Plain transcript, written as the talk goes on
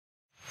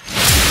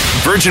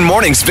Virgin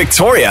Mornings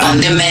Victoria.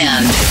 On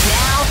demand.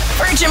 Now,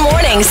 Virgin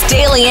Mornings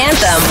Daily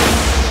Anthem.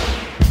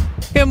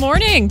 Good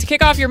morning. To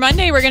kick off your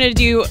Monday, we're going to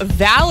do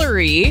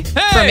Valerie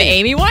from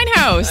Amy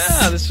Winehouse.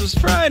 Yeah, this was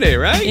Friday,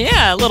 right?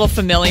 Yeah, a little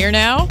familiar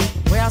now.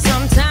 Well,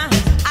 sometimes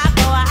I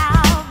go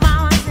out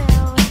by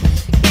myself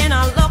and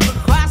I look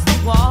across the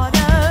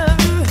water.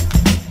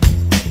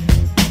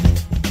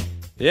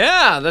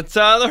 Yeah, that's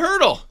the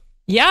Hurdle.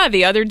 Yeah,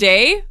 the other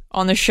day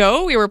on the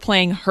show, we were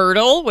playing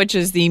Hurdle, which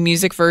is the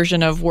music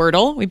version of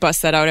Wordle. We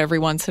bust that out every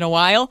once in a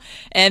while.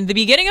 And the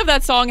beginning of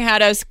that song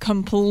had us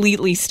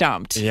completely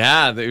stumped.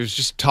 Yeah, it was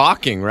just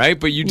talking, right?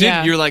 But you did,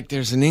 Yeah. You're like,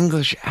 there's an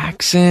English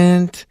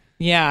accent.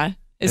 Yeah.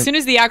 As soon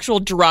as the actual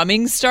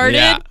drumming started,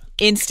 Yeah.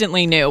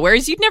 instantly knew.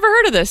 Whereas you'd never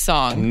heard of this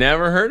song.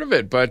 Never heard of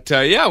it. But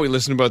yeah, we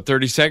listened about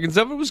 30 seconds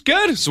of it. It was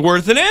good. It's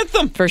worth an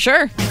anthem. For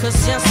sure. 'Cause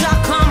since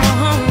I come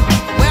home,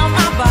 well,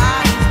 my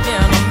body's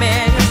been a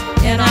mess,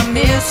 and I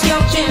miss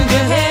your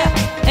ginger hair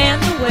and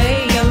the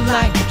way you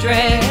like to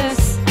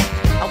dress.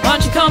 I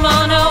want you to come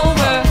on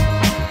over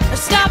and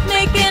stop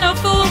making a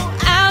fool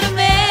out of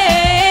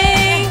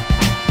me.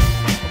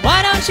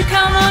 Why don't you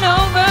come on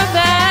over,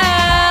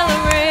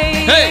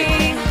 Valerie?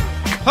 Hey!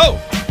 Ho!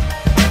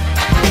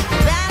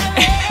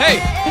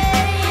 Hey!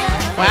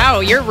 Wow,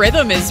 your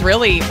rhythm is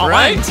really on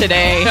Right?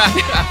 today.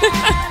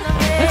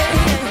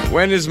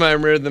 When is my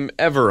rhythm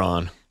ever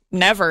on?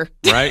 Never.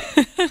 Right?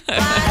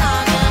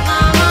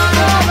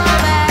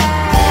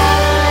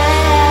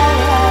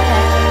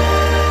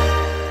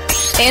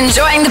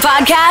 Enjoying the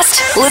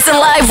podcast? Listen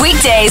live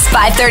weekdays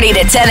 5:30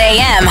 to 10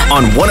 a.m.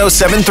 On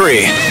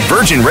 107.3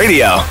 Virgin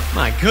Radio.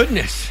 My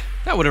goodness.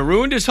 That would have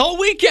ruined his whole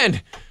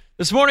weekend.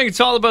 This morning, it's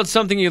all about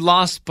something you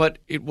lost, but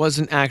it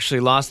wasn't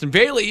actually lost. And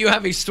Bailey, you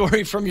have a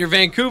story from your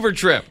Vancouver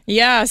trip.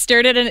 Yeah,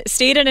 stayed at an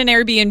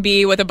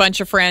Airbnb with a bunch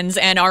of friends,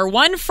 and our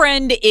one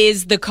friend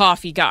is the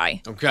coffee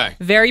guy. Okay.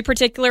 Very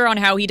particular on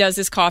how he does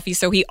his coffee,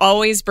 so he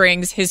always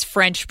brings his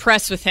French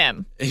press with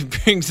him. He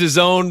brings his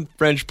own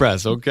French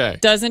press. Okay.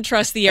 Doesn't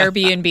trust the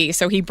Airbnb,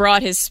 so he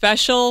brought his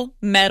special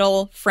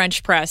metal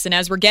French press. And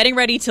as we're getting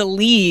ready to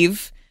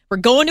leave, we're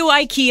going to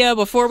IKEA.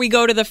 Before we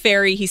go to the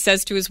ferry, he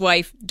says to his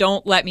wife,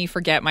 "Don't let me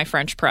forget my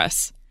French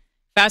press."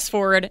 Fast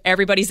forward,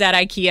 everybody's at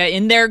IKEA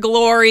in their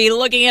glory,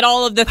 looking at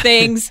all of the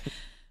things.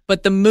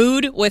 But the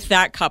mood with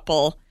that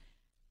couple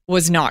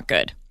was not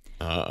good.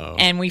 Uh-oh.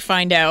 And we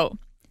find out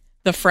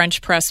the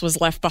French press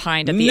was left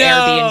behind at the No!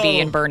 Airbnb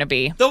in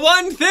Burnaby. The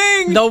one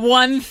thing! The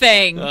one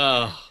thing.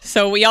 Oh.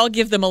 So we all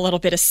give them a little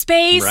bit of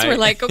space. Right. We're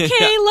like,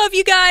 okay, love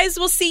you guys.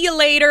 We'll see you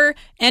later.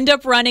 End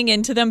up running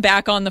into them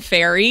back on the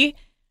ferry.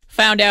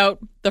 Found out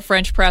the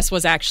French press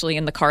was actually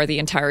in the car the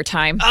entire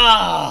time.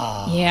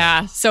 Oh.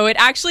 Yeah. So it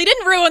actually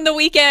didn't ruin the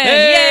weekend.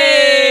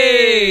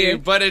 Hey! Yay!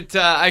 But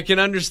I can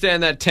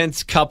understand that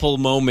tense couple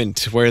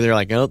moment where they're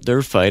like, oh,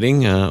 they're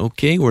fighting.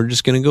 Okay, we're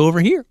just going to go over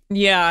here.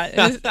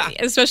 Yeah.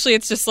 Especially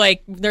it's just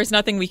like there's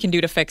nothing we can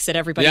do to fix it.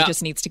 Everybody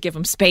just needs to give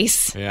them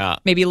space. Yeah.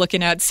 Maybe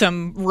looking at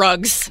some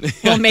rugs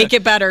will make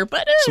it better.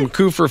 But Some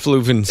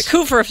Kooferfluvens.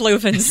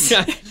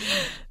 Kooferfluvens.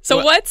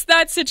 So what's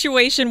that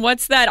situation?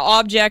 What's that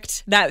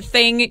object, that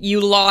thing you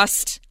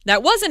lost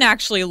that wasn't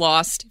actually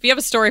lost? If you have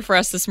a story for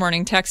us this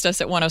morning, text us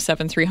at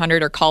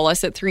 107-300 or call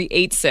us at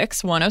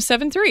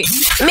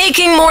 386-1073.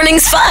 Making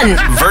mornings fun.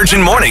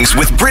 Virgin Mornings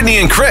with Brittany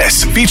and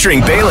Chris.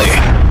 Featuring Bailey.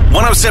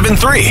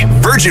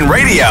 107.3 Virgin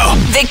Radio.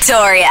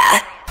 Victoria.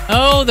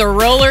 Oh, the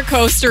roller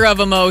coaster of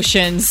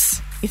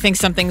emotions. You think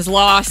something's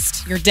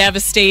lost, you're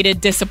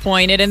devastated,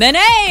 disappointed, and then,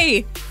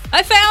 hey,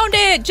 I found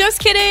it. Just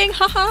kidding.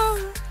 Haha.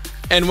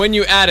 And when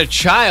you add a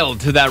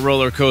child to that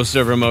roller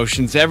coaster of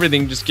emotions,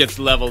 everything just gets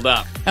leveled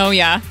up. Oh,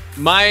 yeah.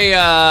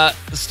 My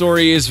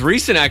story is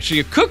recent,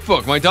 actually, a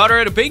cookbook. My daughter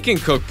had a baking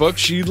cookbook.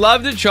 She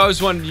loved it. She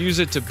always wanted to use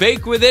it to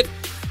bake with it.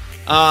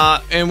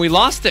 And we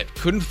lost it.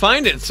 Couldn't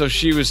find it. So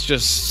she was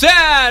just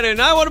sad,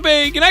 and I want to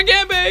bake, and I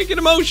can't bake, and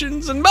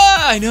emotions, and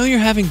I know you're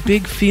having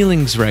big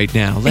feelings right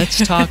now.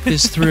 Let's talk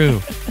this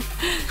through.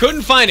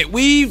 Couldn't find it.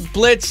 We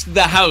blitzed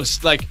the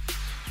house, like,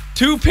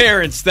 two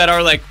parents that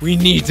are like, we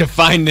need to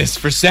find this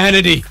for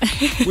sanity.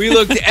 We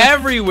looked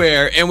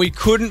everywhere and we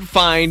couldn't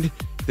find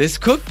this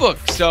cookbook.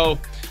 So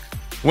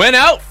went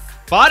out,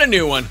 bought a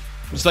new one.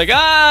 It's like,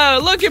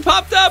 look, it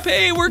popped up.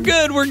 Hey, we're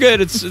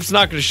good. It's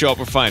not going to show up.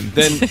 We're fine.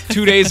 Then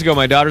 2 days ago,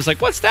 my daughter's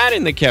like, what's that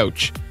in the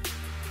couch?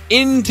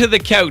 Into the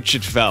couch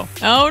it fell.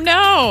 Oh,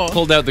 no.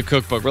 Pulled out the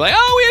cookbook. We're like,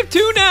 oh, we have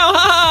two now.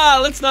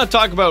 Ha! Let's not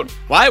talk about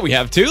why we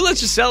have two.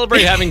 Let's just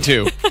celebrate having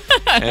two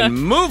and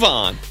move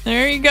on.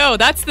 There you go.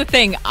 That's the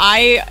thing.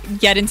 I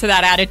get into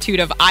that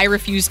attitude of I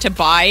refuse to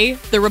buy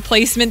the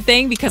replacement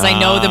thing because I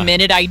know the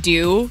minute I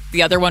do,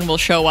 the other one will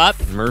show up.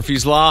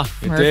 Murphy's Law.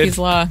 Murphy's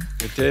Law.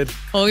 It did.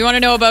 Well, we want to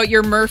know about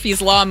your Murphy's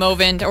Law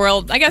moment, or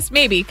well, I guess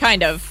maybe,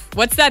 kind of.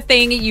 What's that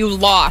thing you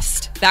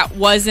lost that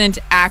wasn't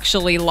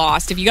actually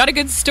lost? If you got a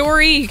good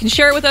story, you can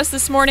share it with us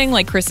this morning,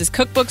 like Chris's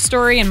cookbook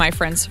story and my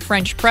friend's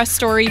French press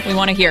story. We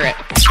want to hear it.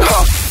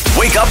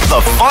 Wake up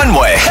the fun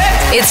way.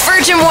 It's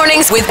Virgin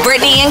Mornings with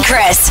Brittany and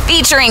Chris,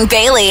 featuring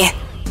Bailey.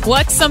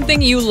 What's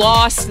something you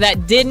lost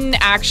that didn't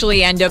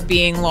actually end up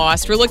being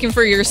lost? We're looking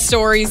for your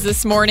stories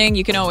this morning.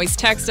 You can always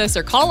text us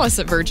or call us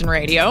at Virgin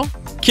Radio.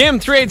 Kim,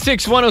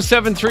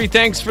 386-1073,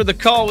 thanks for the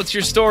call. What's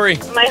your story?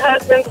 My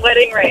husband's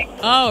wedding ring.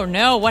 Oh,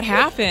 no. What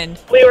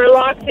happened? We were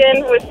locked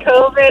in with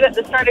COVID at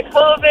the start of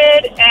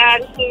COVID,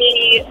 and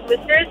he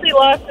mysteriously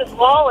lost his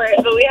wallet,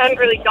 but we hadn't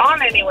really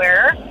gone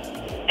anywhere.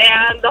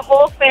 And the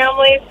whole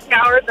family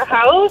scoured the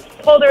house,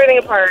 pulled everything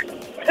apart.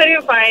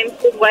 Couldn't find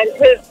his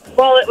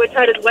wallet, which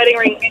had his wedding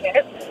ring in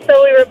it.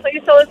 So we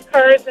replaced all his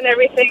cards and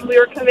everything. We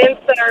were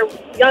convinced that our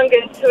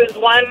youngest, who is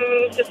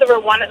just over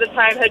one at the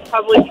time, had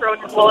probably thrown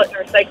his wallet in the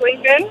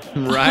recycling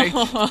bin. Right.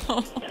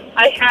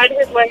 I had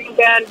his wedding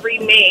band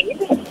remade.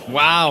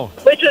 Wow.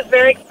 Which was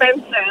very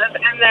expensive.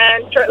 And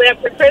then shortly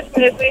after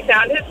Christmas, we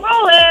found his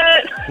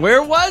wallet.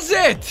 Where was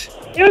it?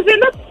 It was in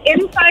the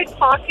inside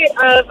pocket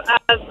of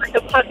like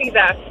a puffy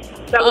vest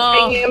that was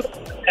hanging in the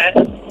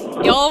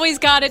vest. You always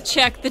got to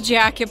check the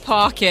jacket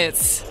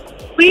pockets.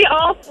 We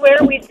all swear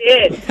we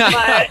did,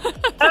 but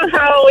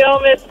somehow we all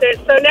missed it.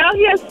 So now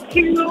he has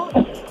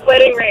 2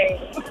 wedding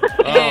rings.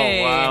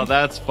 Hey. Oh, wow,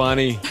 that's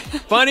funny.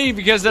 Funny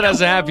because it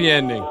has a happy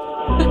ending.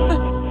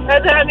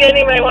 That's a happy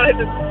ending, but I wanted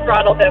to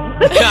throttle him.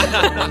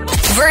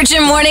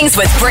 Virgin Mornings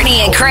with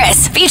Brittany and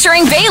Chris,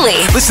 featuring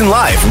Bailey Listen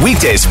live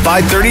weekdays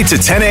 5:30 to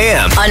 10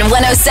 a.m. on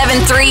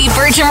 107.3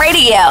 Virgin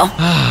Radio.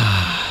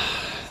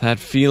 That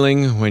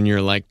feeling when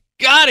you're like,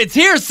 God, it's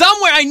here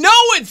somewhere. I know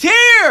it's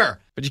here,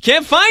 but you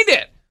can't find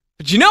it.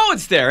 But you know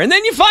it's there, and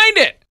then you find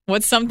it.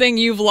 What's something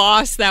you've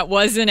lost that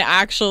wasn't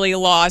actually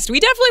lost? We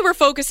definitely were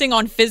focusing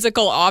on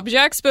physical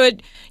objects,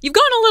 but you've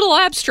gone a little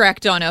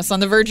abstract on us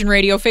on the Virgin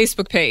Radio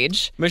Facebook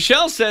page.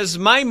 Michelle says,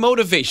 my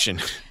motivation.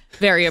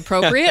 Very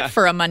appropriate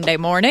for a Monday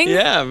morning.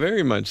 Yeah,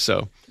 very much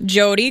so.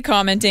 Jody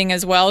commenting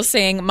as well,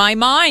 saying, my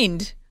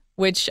mind,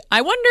 which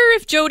I wonder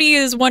if Jody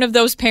is one of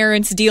those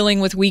parents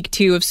dealing with week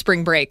 2 of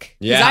spring break.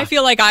 Because Yeah. I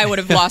feel like I would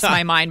have lost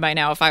my mind by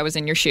now if I was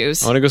in your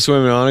shoes. I want to go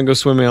swimming. I want to go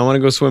swimming. I want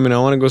to go swimming. I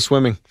want to go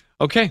swimming.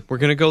 Okay, we're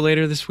going to go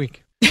later this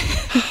week.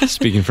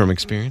 Speaking from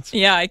experience.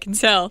 Yeah, I can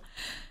tell.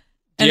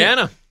 And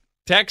Deanna,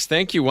 text,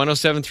 thank you,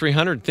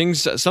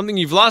 107-300. Something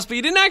you've lost, but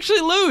you didn't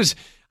actually lose.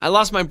 I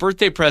lost my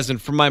birthday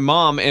present from my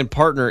mom and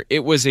partner.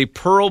 It was a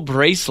pearl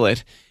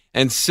bracelet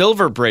and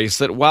silver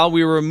bracelet while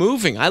we were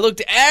moving. I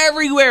looked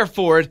everywhere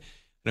for it,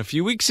 and a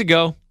few weeks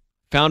ago,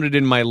 found it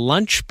in my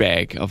lunch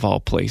bag, of all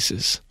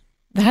places.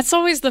 That's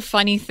always the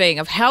funny thing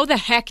of how the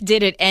heck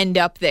did it end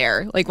up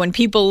there? Like when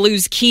people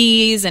lose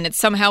keys and it's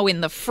somehow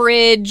in the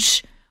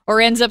fridge or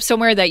ends up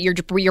somewhere that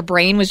your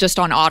brain was just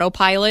on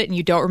autopilot and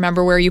you don't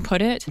remember where you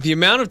put it. The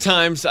amount of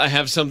times I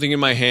have something in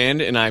my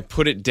hand and I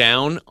put it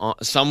down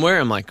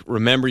somewhere, I'm like,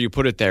 remember you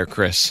put it there,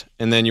 Chris.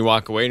 And then you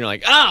walk away and you're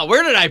like,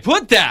 where did I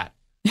put that?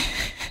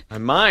 My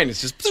mind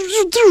is just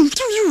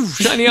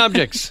shiny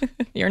objects.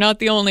 You're not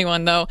the only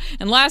one, though.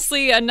 And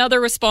lastly,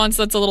 another response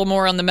that's a little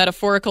more on the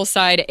metaphorical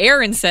side.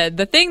 Aaron said,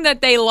 the thing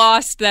that they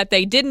lost that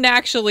they didn't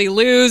actually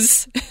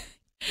lose.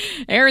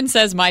 Aaron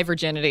says, my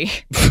virginity.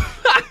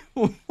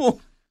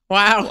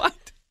 Wow.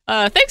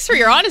 Thanks for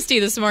your honesty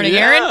this morning,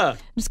 Aaron.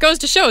 Just goes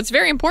to show it's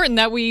very important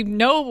that we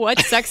know what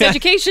sex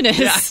education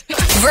is.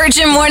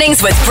 Virgin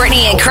Mornings with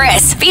Brittany and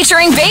Chris,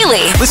 featuring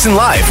Bailey Listen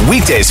live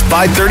weekdays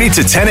 5:30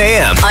 to 10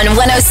 a.m. on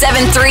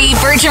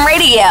 107.3 Virgin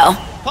Radio.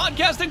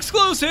 Podcast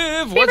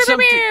exclusive. What's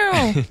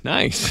something?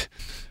 Nice.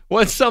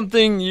 What's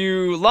something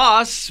you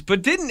lost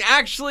but didn't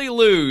actually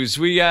lose?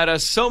 We had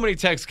so many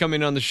texts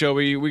coming on the show.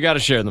 We got to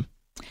share them.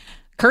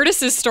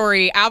 Curtis's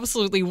story,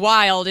 absolutely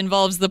wild,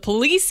 involves the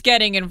police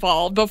getting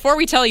involved. Before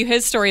we tell you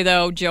his story,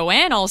 though,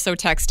 Joanne also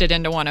texted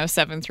into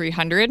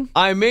 107-300.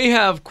 I may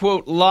have,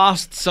 quote,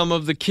 lost some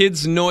of the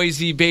kids'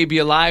 noisy Baby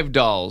Alive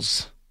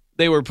dolls.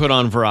 They were put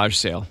on garage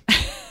sale.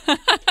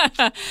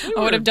 I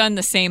would have done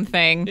the same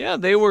thing. Yeah,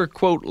 they were,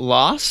 quote,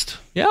 lost.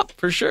 Yep,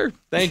 for sure.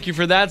 Thank you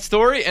for that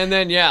story. And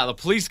then, the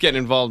police get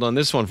involved on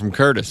this one from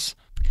Curtis.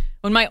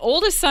 When my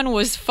oldest son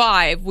was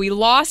 5, we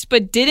lost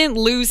but didn't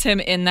lose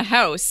him in the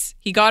house.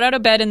 He got out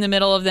of bed in the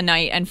middle of the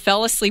night and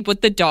fell asleep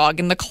with the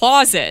dog in the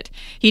closet.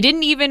 He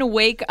didn't even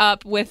wake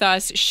up with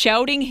us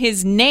shouting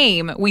his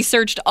name. We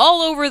searched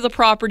all over the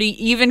property,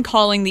 even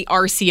calling the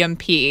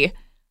RCMP.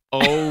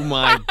 Oh,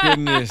 my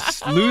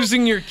goodness.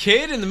 Losing your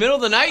kid in the middle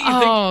of the night?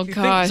 You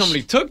think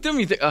somebody took them?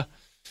 You think...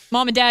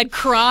 Mom and dad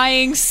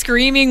crying,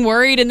 screaming,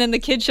 worried, and then the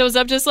kid shows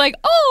up just like,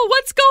 oh,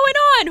 what's going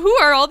on? Who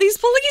are all these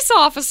police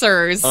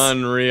officers?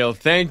 Unreal.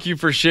 Thank you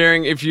for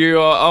sharing. If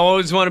you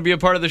always want to be a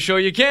part of the show,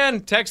 you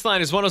can. Text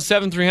line is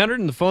 107-300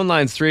 and the phone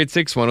line is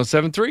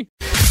 386-1073.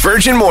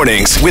 Virgin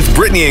Mornings with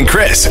Brittany and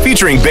Chris,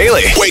 featuring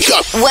Bailey. Wake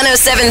up.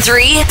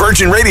 107.3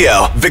 Virgin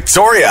Radio,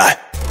 Victoria.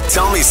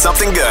 Tell me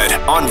something good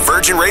on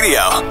Virgin Radio.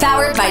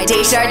 Powered by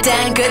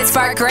Desjardins Good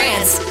Spark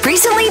Grants.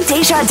 Recently,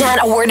 Desjardins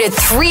awarded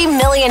 $3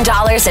 million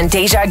in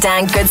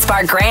Desjardins Good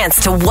Spark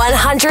Grants to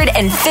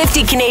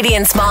 150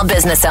 Canadian small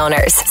business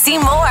owners. See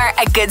more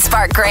at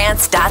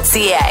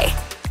goodsparkgrants.ca.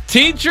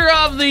 Teacher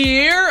of the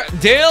Year,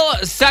 Dale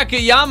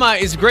Sakayama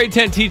is grade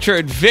 10 teacher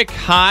at Vic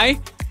High.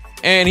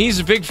 And he's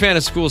a big fan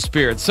of School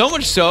Spirit. So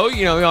much so,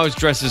 he always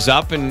dresses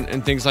up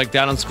and things like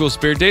that on School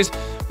Spirit days.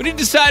 But he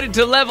decided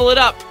to level it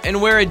up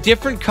and wear a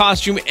different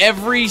costume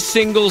every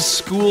single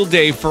school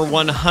day for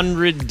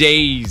 100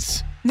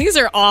 days. These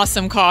are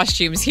awesome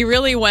costumes. He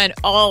really went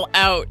all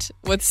out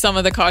with some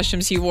of the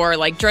costumes he wore,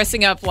 like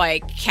dressing up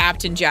like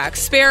Captain Jack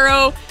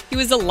Sparrow. He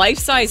was a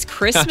life-size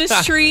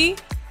Christmas tree.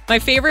 My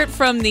favorite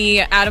from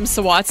the Adam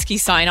Sawatsky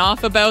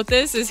sign-off about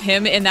this is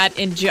him in that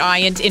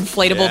giant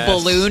inflatable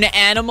balloon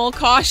animal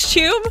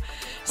costume.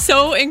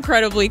 So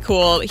incredibly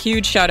cool.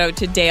 Huge shout out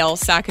to Dale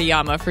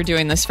Sakayama for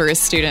doing this for his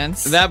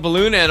students. That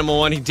balloon animal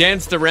one, he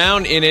danced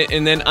around in it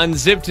and then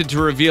unzipped it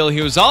to reveal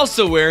he was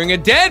also wearing a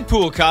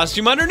Deadpool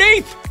costume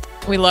underneath.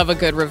 We love a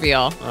good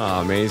reveal.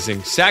 Oh, amazing.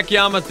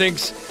 Sakayama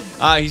thinks,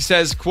 he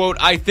says, quote,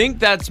 "I think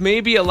that's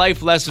maybe a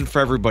life lesson for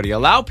everybody.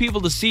 Allow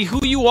people to see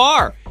who you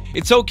are.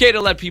 It's okay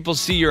to let people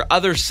see your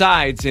other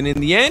sides, and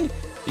in the end,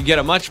 you get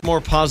a much more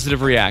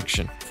positive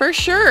reaction." For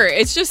sure.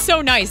 It's just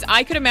so nice.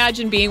 I could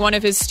imagine being one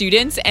of his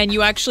students and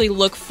you actually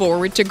look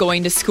forward to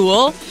going to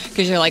school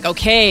because you're like,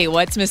 okay,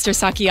 what's Mr.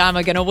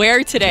 Sakayama going to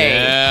wear today?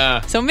 Yeah.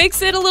 So it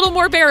makes it a little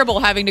more bearable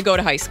having to go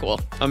to high school.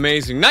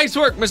 Amazing. Nice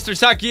work, Mr.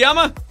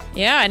 Sakayama.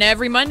 Yeah, and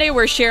every Monday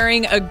we're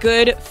sharing a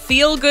good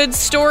feel-good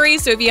story.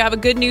 So if you have a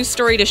good news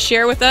story to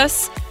share with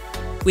us,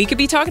 we could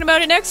be talking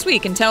about it next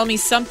week. And Tell Me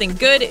Something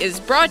Good is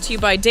brought to you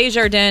by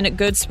Desjardins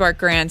Good Spark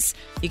Grants.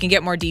 You can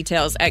get more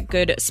details at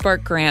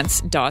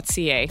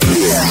goodsparkgrants.ca.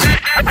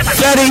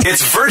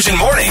 It's Virgin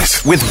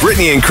Mornings with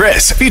Brittany and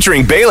Chris,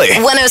 featuring Bailey.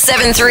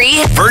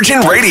 107.3 Virgin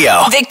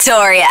Radio.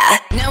 Victoria.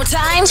 No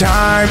time?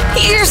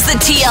 Here's the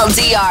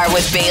TLDR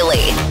with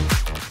Bailey.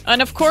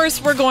 And of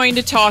course, we're going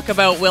to talk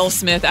about Will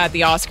Smith at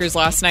the Oscars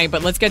last night,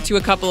 but let's get to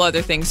a couple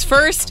other things.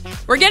 First,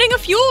 we're getting a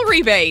fuel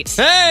rebate.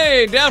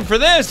 Hey, down for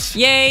this.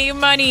 Yay,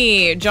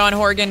 money. John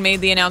Horgan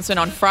made the announcement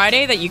on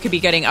Friday that you could be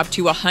getting up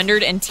to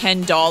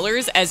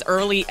 $110 as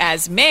early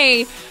as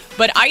May,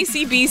 but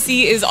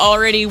ICBC is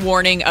already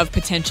warning of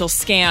potential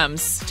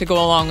scams to go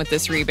along with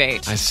this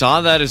rebate. I saw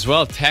that as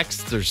well.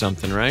 Texts or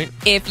something, right?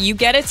 If you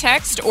get a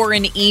text or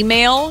an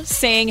email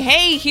saying,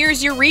 hey,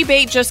 here's your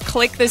rebate, just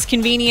click this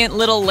convenient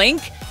little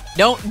link,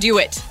 don't do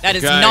it. That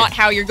is not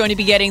how you're going to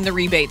be getting the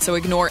rebate. So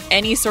ignore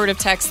any sort of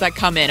texts that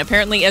come in.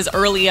 Apparently, as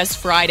early as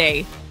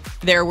Friday,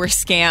 there were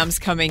scams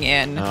coming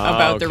in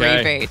about the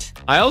rebate.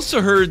 I also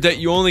heard that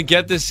you only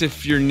get this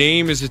if your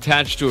name is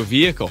attached to a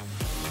vehicle.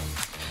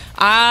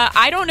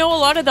 I don't know a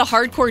lot of the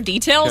hardcore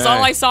details.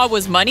 All I saw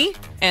was money,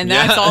 and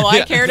that's all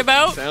I cared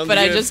about. But good.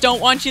 I just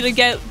don't want you to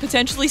get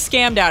potentially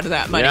scammed out of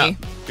that money.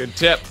 Yeah, good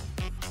tip.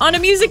 On to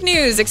music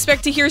news.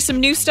 Expect to hear some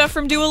new stuff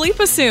from Dua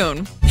Lipa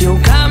soon. You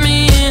got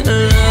me in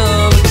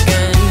love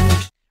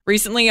again.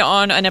 Recently,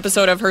 on an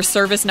episode of her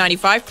Service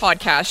 95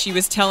 podcast, she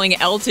was telling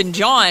Elton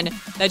John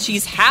that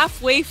she's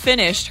halfway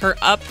finished her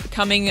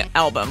upcoming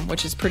album,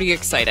 which is pretty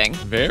exciting.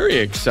 Very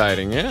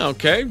exciting. Yeah,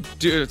 okay.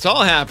 Dude, it's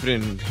all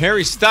happening.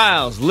 Harry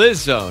Styles,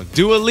 Lizzo,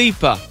 Dua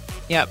Lipa.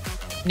 Yep.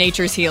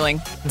 Nature's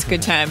healing. It's a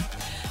good time.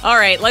 All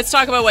right, let's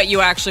talk about what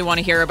you actually want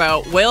to hear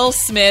about. Will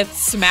Smith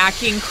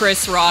smacking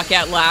Chris Rock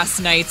at last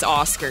night's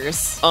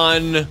Oscars.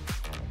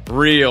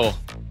 Unreal.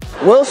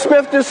 Will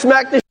Smith just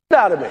smacked the shit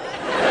out of me.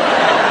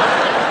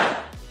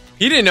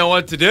 He didn't know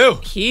what to do.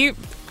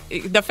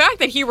 The fact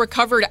that he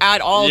recovered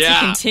at all to Yeah.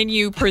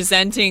 continue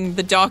presenting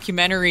the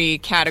documentary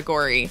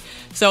category.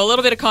 So a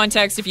little bit of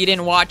context if you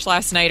didn't watch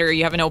last night or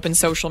you haven't opened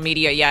social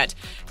media yet.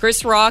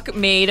 Chris Rock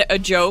made a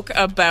joke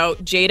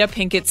about Jada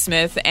Pinkett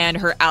Smith and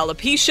her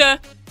alopecia.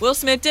 Will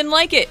Smith didn't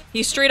like it.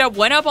 He straight up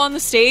went up on the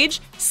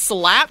stage,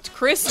 slapped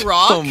Chris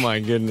Rock, Oh my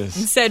goodness.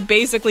 and said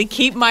basically,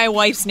 keep my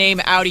wife's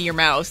name out of your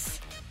mouth.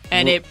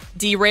 And it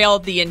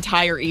derailed the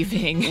entire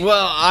evening.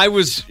 Well, I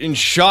was in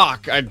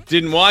shock. I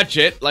didn't watch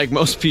it, like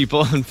most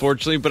people,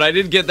 unfortunately, but I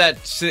did get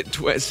that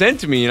sent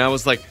to me, and I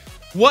was like,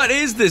 what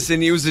is this?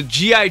 And it was a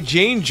G.I.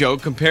 Jane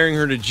joke comparing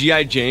her to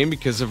G.I. Jane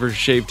because of her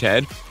shaved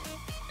head.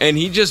 And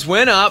he just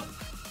went up,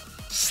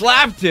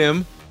 slapped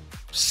him,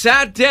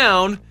 sat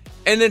down,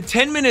 and then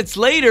 10 minutes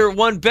later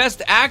won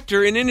Best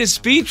Actor, and in his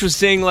speech was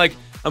saying, like,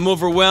 I'm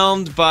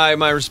overwhelmed by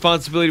my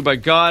responsibility by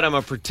God. I'm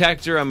a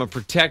protector. I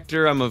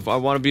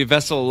want to be a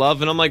vessel of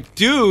love. And I'm like,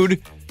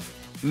 dude,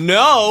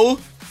 no.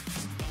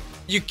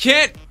 You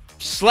can't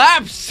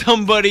slap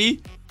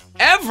somebody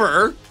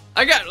ever.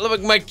 I got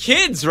like my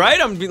kids,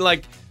 right? I'm being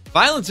like,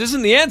 violence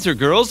isn't the answer,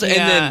 girls. And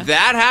then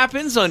that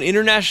happens on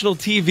international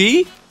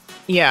TV.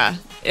 Yeah.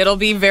 It'll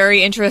be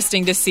very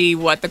interesting to see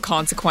what the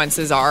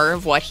consequences are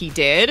of what he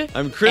did.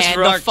 Chris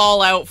Rock. The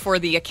fallout for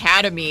the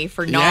Academy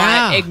for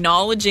not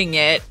acknowledging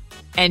it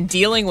and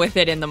dealing with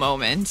it in the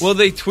moment. Well,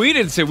 they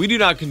tweeted and said, we do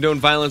not condone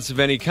violence of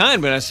any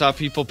kind. But I saw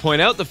people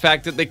point out the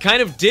fact that they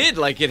kind of did.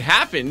 Like, it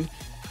happened.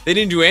 They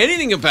didn't do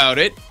anything about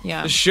it.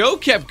 Yeah. The show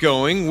kept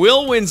going.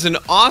 Will wins an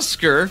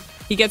Oscar.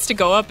 He gets to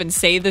go up and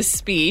say the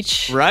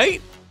speech. Right?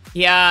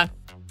 Yeah.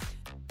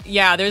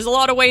 Yeah, there's a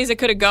lot of ways it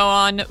could have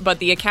gone, but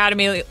the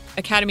Academy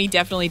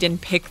definitely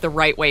didn't pick the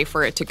right way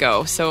for it to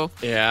go. So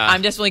Yeah.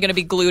 I'm definitely going to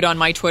be glued on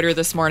my Twitter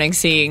this morning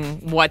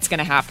seeing what's going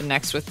to happen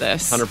next with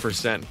this.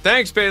 100%.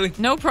 Thanks, Bailey.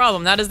 No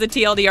problem. That is the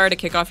TLDR to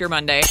kick off your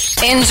Monday.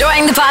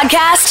 Enjoying the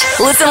podcast?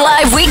 Listen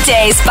live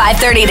weekdays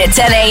 5:30 to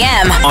 10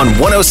 a.m. On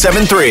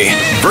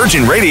 107.3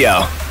 Virgin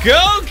Radio.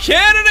 Go,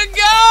 Canada,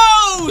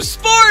 go!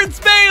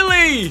 Sports,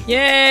 Bailey!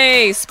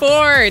 Yay,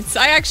 sports.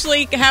 I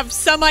actually have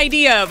some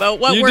idea about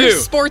what You we're do.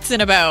 sportsing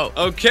about.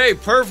 Okay,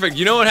 perfect.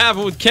 You know what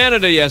happened with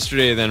Canada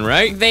yesterday then,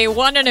 right? They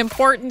won an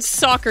important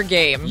soccer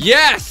game.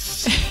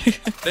 Yes!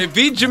 They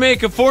beat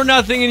Jamaica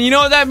 4-0, and you know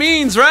what that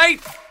means, right?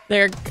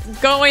 They're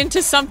going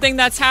to something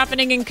that's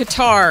happening in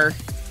Qatar.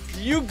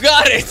 You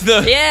got it.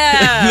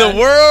 Yeah. The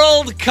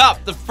World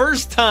Cup, the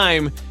first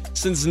time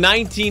since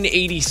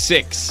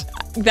 1986.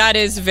 That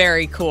is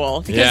very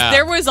cool because Yeah.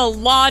 there was a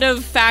lot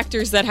of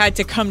factors that had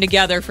to come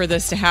together for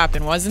this to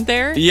happen, wasn't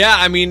there? Yeah,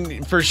 I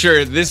mean, for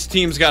sure. This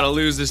team's got to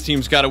lose, this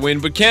team's got to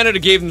win. But Canada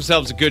gave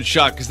themselves a good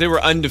shot because they were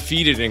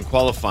undefeated in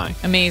qualifying.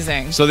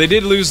 Amazing. So they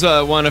did lose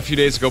one a few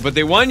days ago, but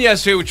they won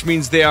yesterday, which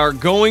means they are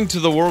going to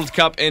the World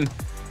Cup. And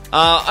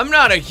I'm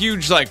not a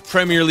huge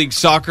Premier League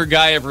soccer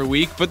guy every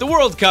week, but the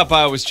World Cup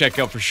I always check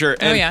out for sure.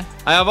 And yeah.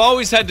 I have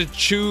always had to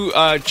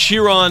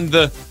cheer on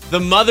the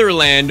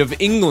motherland of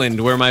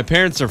England, where my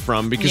parents are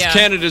from, because Yeah.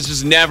 Canada's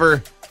just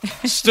never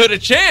stood a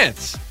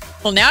chance.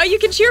 Well, now you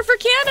can cheer for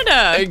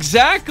Canada.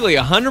 Exactly,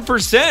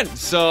 100%.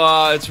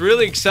 So it's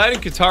really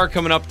exciting. Qatar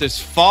coming up this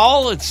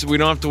fall. We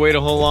don't have to wait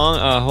a whole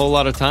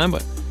lot of time,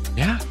 but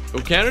yeah, go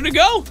Canada,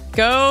 go!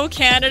 Go,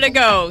 Canada,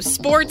 go.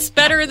 Sports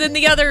better than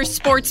the other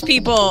sports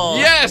people.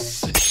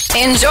 Yes.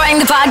 Enjoying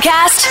the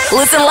podcast?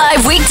 Listen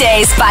live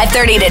weekdays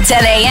 5:30 to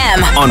 10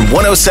 a.m. On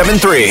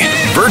 107.3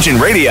 Virgin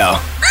Radio.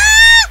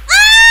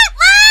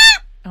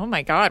 Oh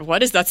my God,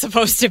 what is that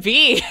supposed to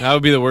be? That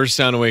would be the worst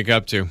sound to wake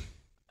up to.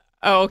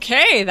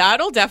 Okay,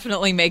 that'll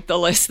definitely make the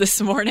list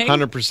this morning.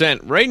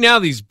 100%. Right now,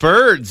 these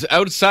birds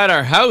outside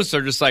our house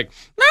are just like,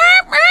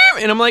 "Meow,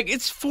 meow," and I'm like,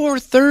 it's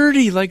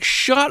 4:30. Like,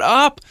 shut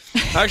up.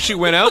 I actually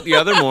went out the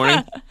other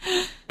morning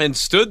and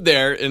stood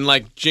there and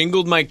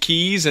jingled my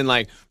keys and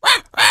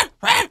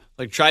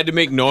tried to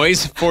make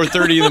noise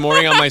 4:30 in the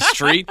morning on my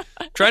street,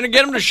 trying to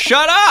get them to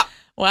shut up.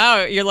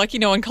 Wow, you're lucky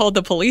no one called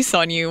the police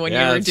on you when you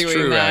were that's doing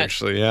true, that.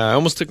 Actually. Yeah, I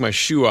almost took my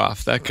shoe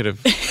off. That could have.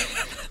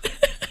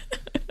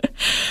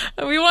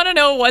 We want to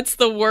know what's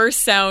the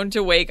worst sound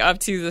to wake up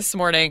to this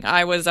morning.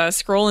 I was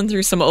scrolling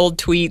through some old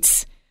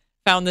tweets,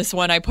 found this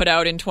one I put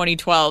out in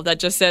 2012 that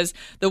just says,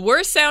 the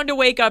worst sound to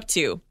wake up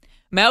to,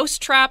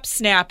 mousetrap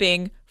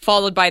snapping,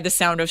 followed by the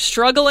sound of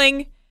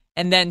struggling,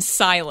 and then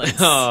silence.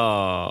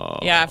 Oh.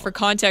 Yeah, for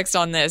context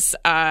on this,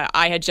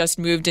 I had just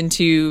moved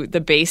into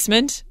the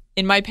basement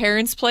in my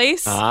parents'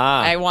 place.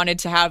 I wanted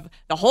to have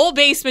the whole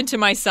basement to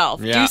myself,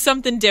 do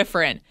something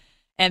different.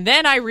 And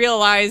then I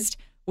realized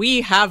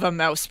we have a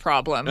mouse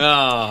problem.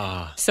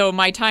 Oh. So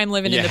my time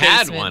living in the You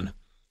had basement. one.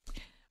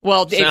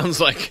 Well, Sounds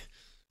like.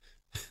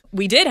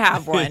 we did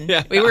have one.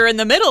 Yeah. We were in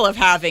the middle of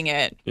having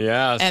it.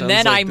 Yeah. And sounds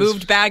then like I this-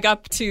 moved back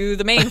up to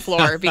the main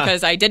floor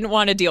because I didn't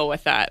want to deal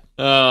with that.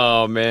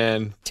 Oh,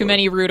 man. Too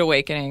many rude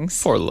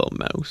awakenings. Poor little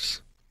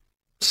mouse.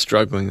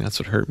 Struggling. That's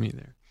what hurt me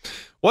there.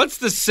 What's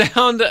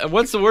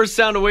the worst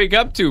sound to wake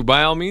up to?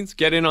 By all means,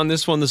 get in on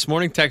this one this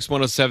morning. Text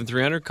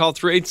 107-300. Call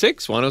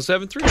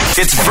 386-1073.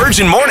 It's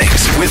Virgin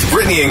Mornings with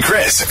Brittany and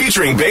Chris,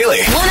 featuring Bailey.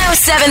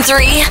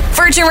 107.3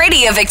 Virgin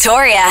Radio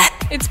Victoria.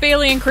 It's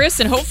Bailey and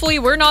Chris, and hopefully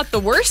we're not the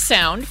worst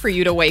sound for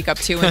you to wake up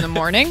to in the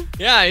morning.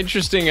 Yeah,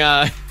 interesting.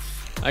 I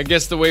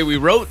guess the way we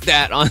wrote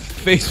that on the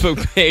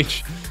Facebook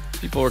page,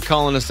 people were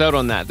calling us out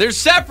on that. They're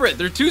separate.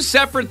 They're two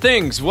separate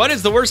things. What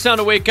is the worst sound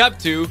to wake up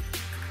to?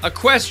 A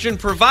question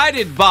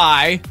provided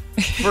by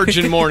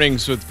Virgin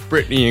Mornings with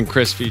Brittany and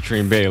Chris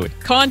featuring Bailey.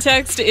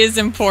 Context is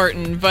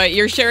important, but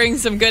you're sharing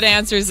some good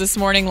answers this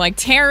morning, like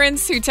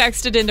Terrence, who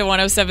texted into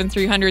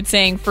 107-300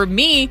 saying, for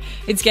me,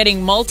 it's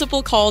getting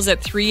multiple calls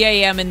at 3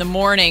 a.m. in the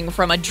morning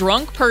from a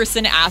drunk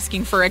person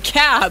asking for a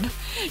cab.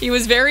 He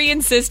was very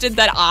insistent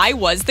that I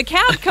was the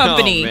cab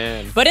company. Oh,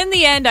 man. But in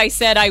the end, I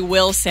said I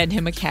will send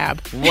him a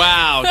cab.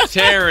 Wow,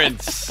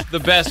 Terrence, the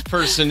best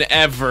person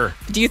ever.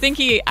 Do you think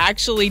he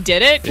actually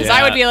did it? Because I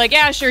Yeah. would be like,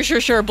 yeah,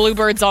 sure.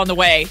 Bluebird's on the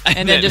way.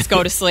 And then just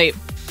go to sleep.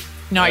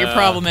 Not your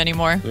problem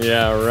anymore.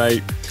 Yeah,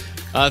 right.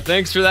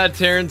 Thanks for that,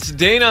 Terrence.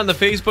 Dana on the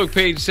Facebook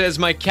page says,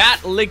 my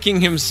cat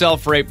licking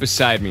himself right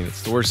beside me.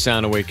 That's the worst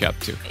sound to wake up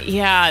to.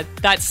 Yeah,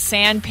 that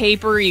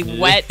sandpapery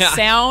wet Yeah.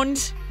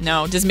 sound.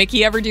 No, does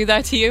Mickey ever do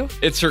that to you?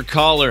 It's her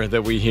collar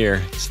that we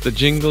hear. It's the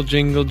jingle,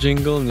 jingle,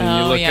 jingle. And then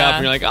you Oh, look yeah. up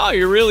and you're like, oh,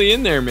 you're really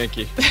in there,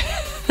 Mickey.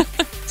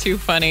 Too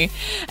funny.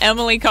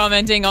 Emily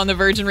commenting on the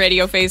Virgin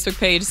Radio Facebook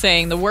page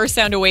saying the worst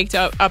sound to wake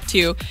up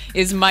to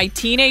is my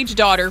teenage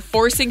daughter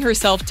forcing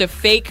herself to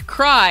fake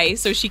cry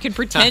so she can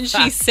pretend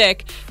she's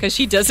sick because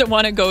she doesn't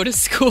want to go to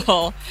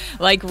school.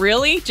 Like,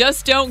 really?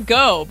 Just don't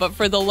go. But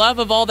for the love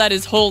of all that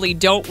is holy,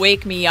 don't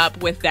wake me up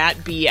with that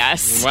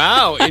BS.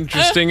 Wow,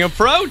 interesting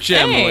approach,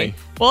 Emily. Hey,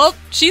 well,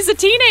 she's a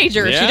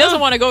teenager. Yeah. She doesn't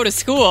want to go to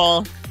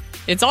school.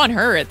 it's on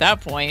her at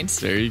that point.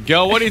 There you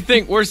go. What do you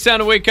think? Worst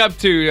sound to wake up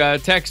to?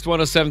 Text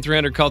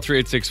 107-300, call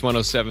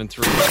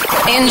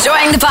 386-1073.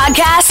 Enjoying the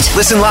podcast?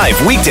 Listen live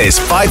weekdays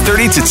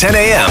 5:30 to 10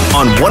 a.m.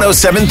 on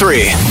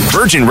 107.3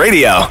 Virgin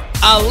Radio.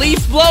 A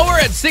leaf blower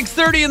at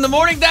 6:30 in the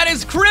morning? That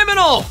is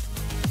criminal.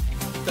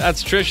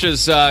 That's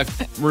Trisha's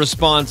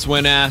response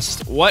when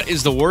asked, what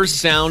is the worst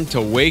sound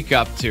to wake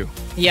up to?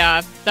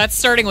 Yeah, that's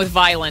starting with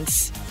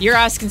violence. You're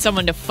asking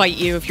someone to fight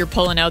you if you're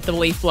pulling out the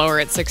leaf blower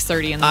at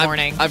 6:30 in the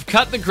morning. I've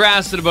cut the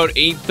grass at about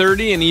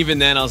 8:30, and even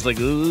then I was like,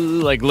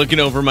 ooh, like looking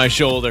over my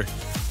shoulder.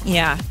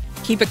 Yeah,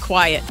 keep it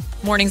quiet.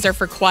 Mornings are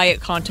for quiet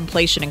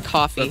contemplation and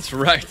coffee. That's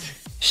right.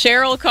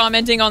 Cheryl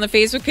commenting on the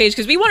Facebook page,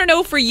 because we want to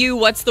know for you,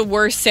 what's the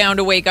worst sound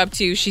to wake up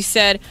to? She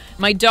said,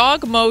 my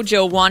dog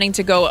Mojo wanting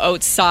to go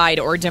outside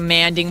or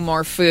demanding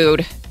more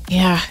food.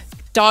 Yeah,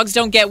 dogs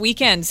don't get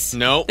weekends.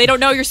 No. They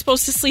don't know you're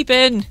supposed to sleep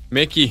in.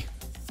 Mickey.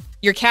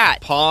 Your cat.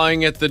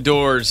 Pawing at the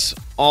doors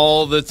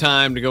all the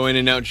time to go in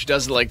and out. She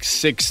does it like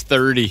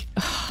 6:30.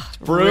 It's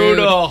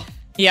brutal. Rude.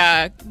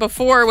 Yeah,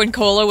 before when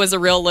Cola was a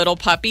real little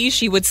puppy,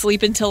 she would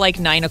sleep until like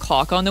 9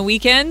 o'clock on the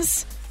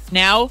weekends.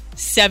 Now,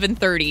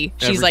 7:30.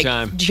 She's Every like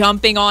time.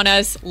 jumping on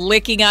us,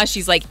 licking us.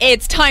 She's like,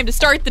 it's time to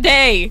start the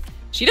day.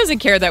 She doesn't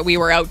care that we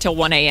were out till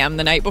 1 a.m.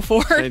 the night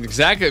before.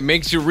 Exactly. It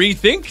makes you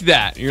rethink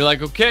that. You're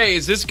like, okay,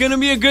 is this going to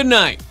be a good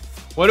night?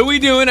 What are we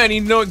doing? I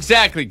need to know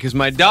exactly because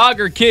my dog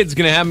or kid's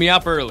going to have me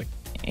up early.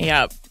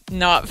 Yep,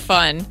 not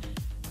fun.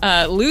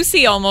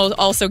 Lucy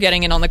also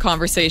getting in on the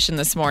conversation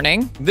this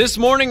morning. This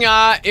morning,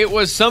 it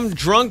was some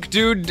drunk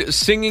dude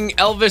singing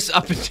Elvis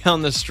up and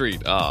down the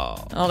street. Oh.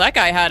 Oh, that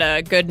guy had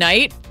a good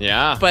night,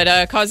 Yeah.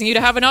 but causing you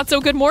to have a not so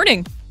good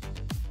morning.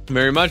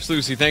 Very much,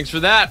 Lucy. Thanks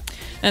for that.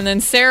 And then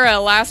Sarah,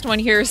 last one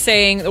here,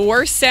 saying the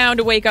worst sound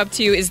to wake up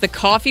to is the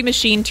coffee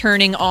machine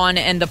turning on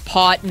and the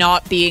pot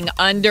not being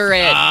under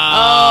it.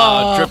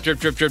 Drip, drip,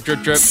 drip, drip,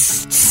 drip, drip.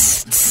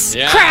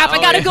 Yeah. Crap, I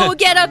gotta yeah. go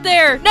get up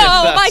there. No,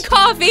 my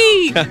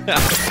coffee.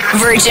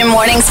 Virgin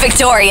Mornings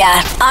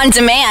Victoria. On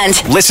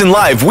demand. Listen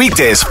live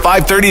weekdays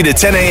 5:30 to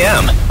 10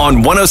 a.m.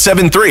 on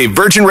 107.3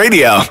 Virgin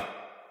Radio.